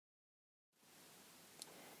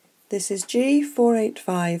This is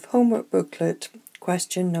G485 homework booklet,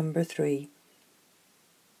 question number 3.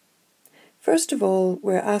 First of all,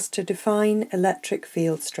 we're asked to define electric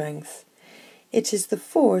field strength. It is the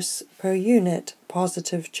force per unit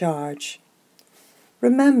positive charge.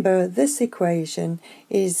 Remember, this equation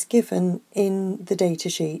is given in the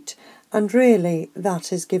datasheet, and really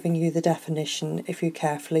that is giving you the definition if you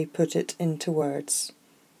carefully put it into words.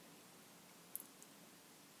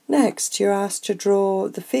 Next, you're asked to draw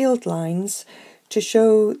the field lines to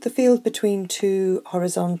show the field between two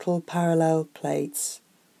horizontal parallel plates.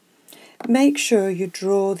 Make sure you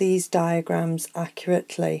draw these diagrams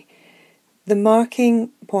accurately. The marking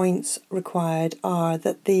points required are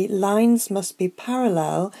that the lines must be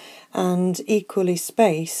parallel and equally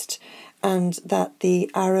spaced, and that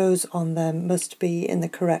the arrows on them must be in the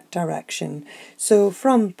correct direction, so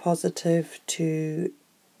from positive to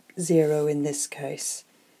 0 in this case.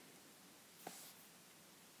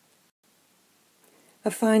 A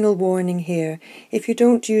final warning here: if you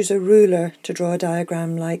don't use a ruler to draw a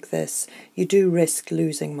diagram like this, you do risk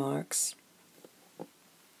losing marks.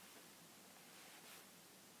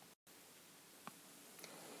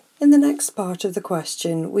 In the next part of the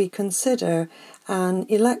question, we consider an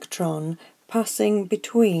electron passing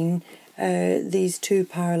between these two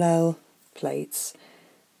parallel plates.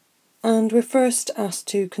 And we're first asked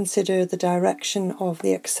to consider the direction of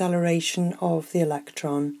the acceleration of the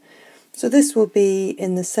electron. So this will be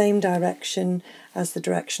in the same direction as the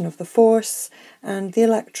direction of the force, and the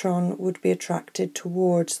electron would be attracted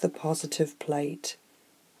towards the positive plate.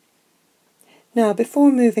 Now,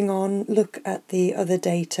 before moving on, look at the other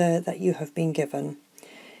data that you have been given.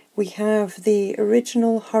 We have the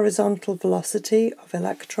original horizontal velocity of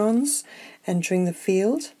electrons entering the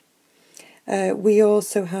field. We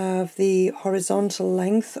also have the horizontal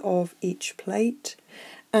length of each plate,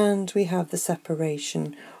 and we have the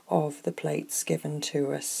separation of the plates given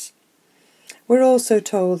to us. We're also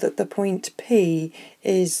told that the point P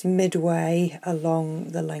is midway along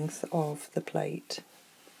the length of the plate.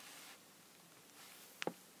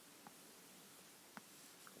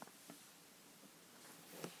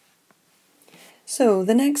 So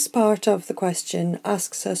the next part of the question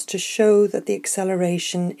asks us to show that the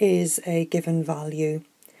acceleration is a given value.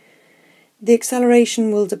 The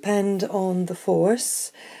acceleration will depend on the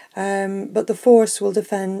force, but the force will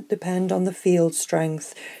depend on the field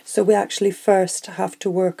strength. So we actually first have to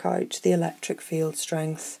work out the electric field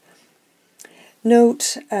strength.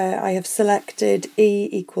 Note, I have selected E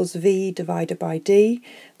equals V divided by D.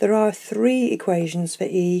 There are 3 equations for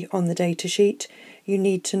E on the datasheet. You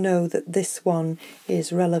need to know that this one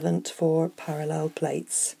is relevant for parallel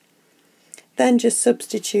plates. Then just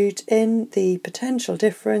substitute in the potential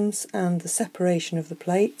difference and the separation of the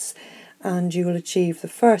plates, and you will achieve the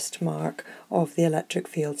first mark of the electric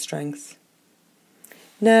field strength.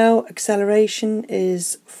 Now, acceleration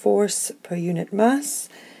is force per unit mass.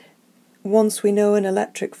 Once we know an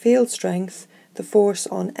electric field strength, the force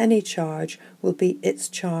on any charge will be its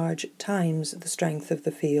charge times the strength of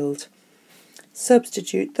the field.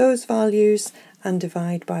 Substitute those values and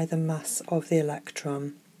divide by the mass of the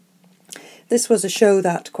electron. This was a show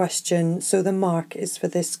that question, so the mark is for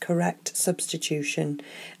this correct substitution,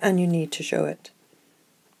 and you need to show it.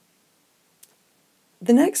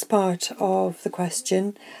 The next part of the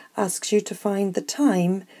question asks you to find the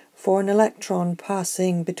time for an electron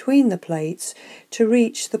passing between the plates to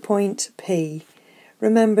reach the point P.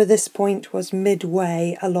 Remember, this point was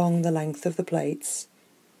midway along the length of the plates.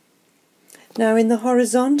 Now, in the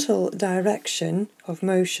horizontal direction of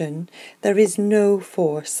motion, there is no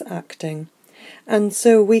force acting, and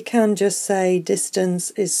so we can just say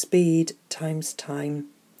distance is speed times time.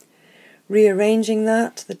 Rearranging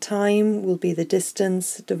that, the time will be the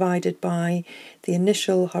distance divided by the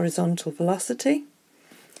initial horizontal velocity.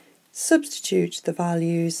 Substitute the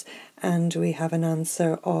values, and we have an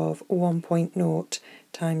answer of 1.0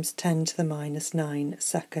 times 10 to the minus 9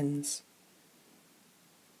 seconds.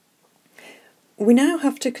 We now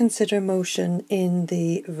have to consider motion in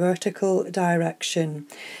the vertical direction,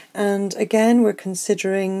 and again we're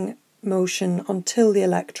considering motion until the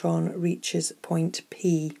electron reaches point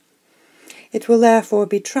P. It will therefore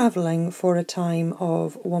be travelling for a time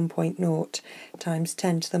of 1.0 times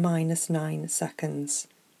 10 to the minus 9 seconds.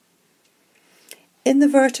 In the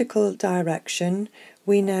vertical direction,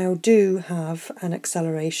 we now do have an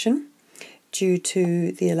acceleration due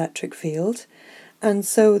to the electric field, and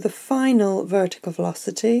so the final vertical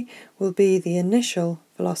velocity will be the initial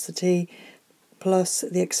velocity plus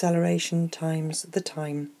the acceleration times the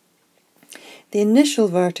time. The initial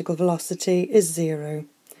vertical velocity is 0.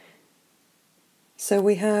 So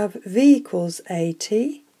we have v equals at,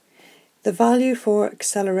 The value for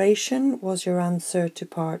acceleration was your answer to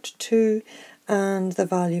part 2, and the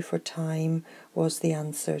value for time was the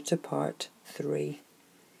answer to part 3.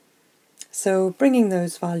 So bringing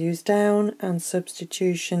those values down and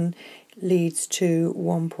substitution leads to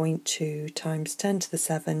 1.2 times 10 to the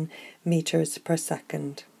 7 meters per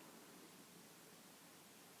second.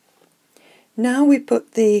 Now we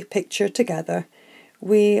put the picture together.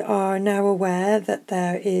 We are now aware that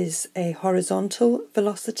there is a horizontal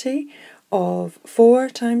velocity of 4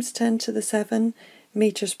 times 10 to the 7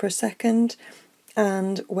 meters per second,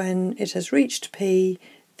 and when it has reached P,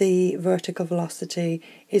 the vertical velocity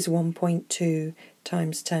is 1.2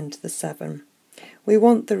 times 10 to the 7. We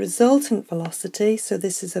want the resultant velocity, so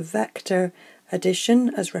this is a vector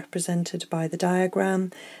addition as represented by the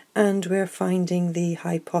diagram, and we're finding the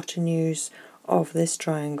hypotenuse of this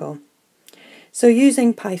triangle. So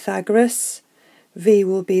using Pythagoras, V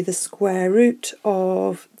will be the square root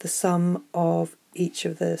of the sum of each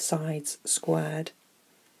of the sides squared.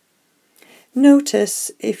 Notice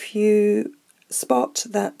if you spot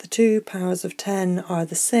that the two powers of 10 are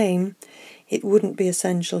the same, it wouldn't be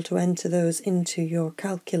essential to enter those into your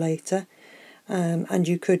calculator, and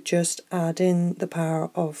you could just add in the power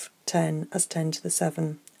of 10 as 10 to the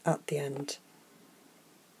 7 at the end.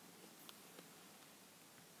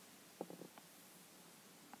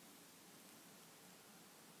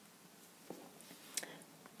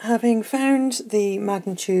 Having found the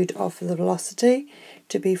magnitude of the velocity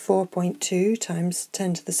to be 4.2 times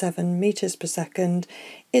 10 to the 7 meters per second,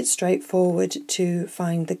 it's straightforward to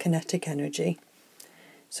find the kinetic energy.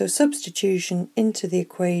 So substitution into the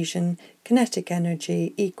equation, kinetic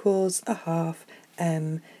energy equals a half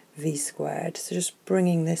mv squared. So just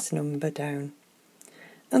bringing this number down.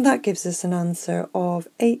 And that gives us an answer of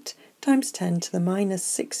 8 times 10 to the minus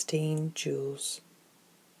 16 joules.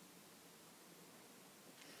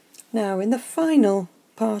 Now, in the final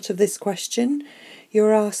part of this question,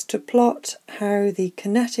 you're asked to plot how the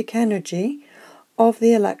kinetic energy of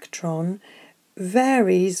the electron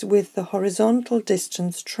varies with the horizontal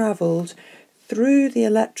distance travelled through the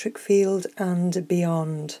electric field and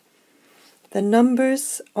beyond. The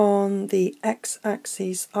numbers on the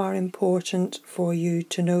x-axis are important for you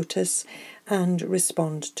to notice and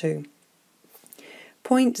respond to.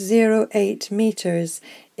 0.08 meters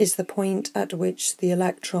is the point at which the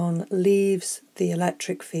electron leaves the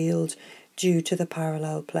electric field due to the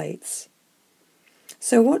parallel plates.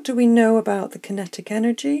 So what do we know about the kinetic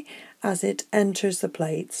energy as it enters the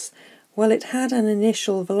plates? Well, it had an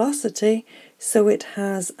initial velocity, so it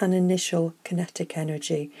has an initial kinetic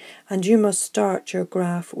energy, and you must start your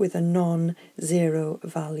graph with a non-zero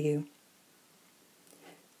value.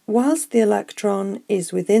 Whilst the electron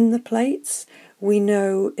is within the plates, we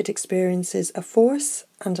know it experiences a force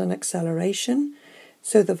and an acceleration,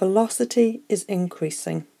 so the velocity is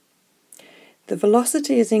increasing. The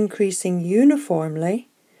velocity is increasing uniformly,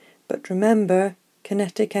 but remember,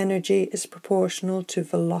 kinetic energy is proportional to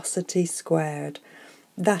velocity squared.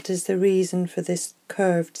 That is the reason for this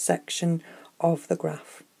curved section of the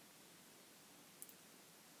graph.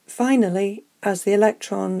 Finally, as the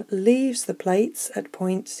electron leaves the plates at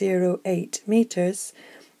 0.08 meters,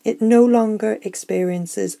 it no longer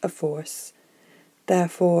experiences a force.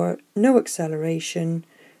 Therefore, no acceleration,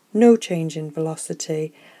 no change in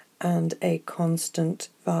velocity, and a constant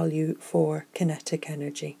value for kinetic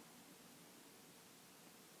energy.